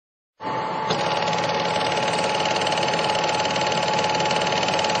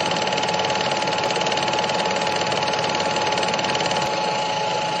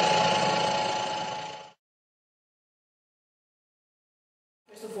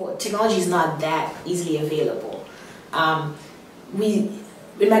technology is not that easily available.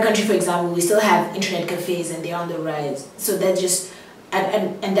 In my country, for example, we still have internet cafes and they're on the rise. So that just,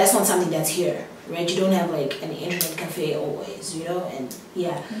 and that's not something that's here, right? You don't have like an internet cafe always, you know, and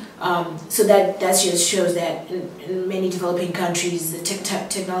yeah. So that just shows that in many developing countries, the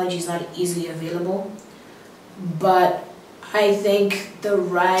technology is not easily available. But I think the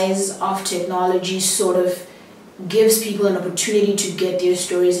rise of technology sort of gives people an opportunity to get their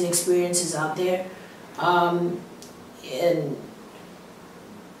stories and experiences out there,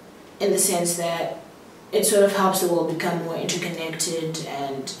 in the sense that it sort of helps the world become more interconnected,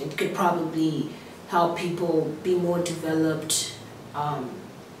 and it could probably help people be more developed and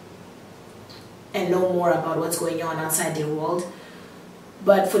know more about what's going on outside their world.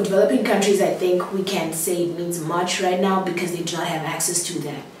 But for developing countries, I think we can't say it means much right now because they do not have access to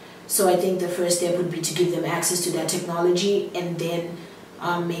that. So I think the first step would be to give them access to that technology, and then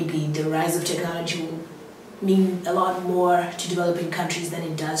maybe the rise of technology will mean a lot more to developing countries than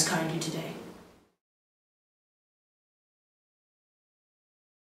it does currently today.